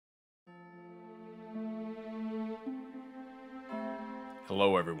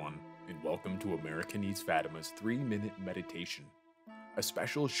Hello, everyone, and welcome to America Needs Fatima's 3-minute meditation, a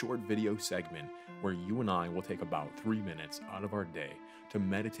special short video segment where you and I will take about 3 minutes out of our day to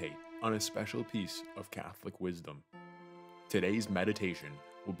meditate on a special piece of Catholic wisdom. Today's meditation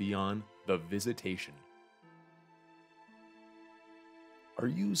will be on the Visitation. Are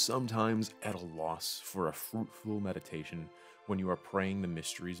you sometimes at a loss for a fruitful meditation when you are praying the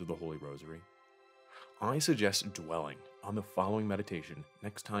mysteries of the Holy Rosary? I suggest dwelling on the following meditation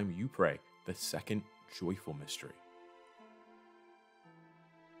next time you pray the second joyful mystery.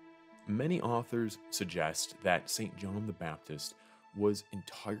 Many authors suggest that St. John the Baptist was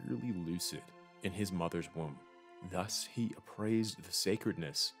entirely lucid in his mother's womb. Thus, he appraised the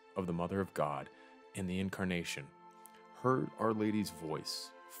sacredness of the Mother of God in the Incarnation, heard Our Lady's voice,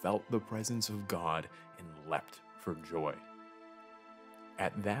 felt the presence of God, and leapt for joy.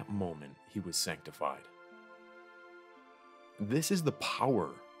 At that moment, he was sanctified. This is the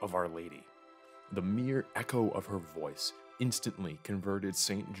power of Our Lady. The mere echo of her voice instantly converted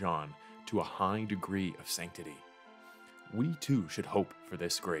St. John to a high degree of sanctity. We too should hope for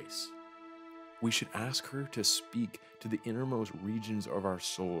this grace. We should ask her to speak to the innermost regions of our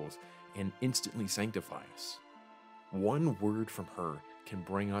souls and instantly sanctify us. One word from her can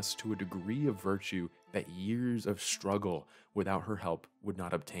bring us to a degree of virtue that years of struggle without her help would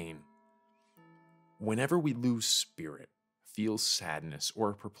not obtain. Whenever we lose spirit, feel sadness, or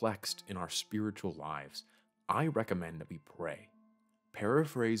are perplexed in our spiritual lives, I recommend that we pray,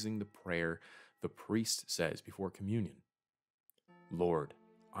 paraphrasing the prayer the priest says before communion. Lord,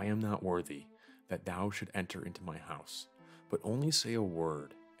 I am not worthy that thou should enter into my house, but only say a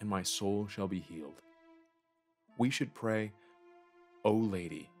word, and my soul shall be healed. We should pray, O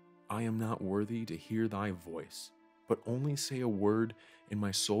Lady, I am not worthy to hear thy voice, but only say a word, and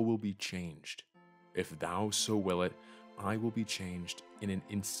my soul will be changed. If thou so will it, I will be changed in an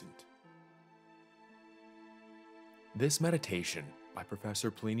instant. This meditation by Professor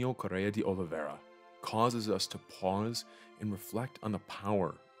Plinio Correa de Oliveira causes us to pause and reflect on the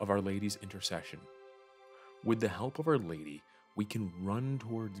power of Our Lady's intercession. With the help of Our Lady, we can run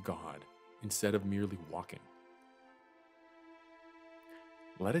towards God instead of merely walking.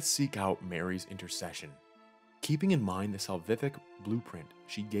 Let us seek out Mary's intercession, keeping in mind the salvific blueprint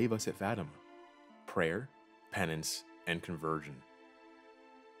she gave us at Fatima: prayer, penance, and conversion.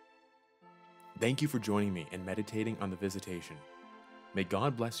 Thank you for joining me in meditating on the Visitation. May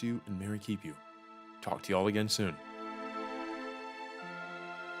God bless you and Mary keep you. Talk to you all again soon.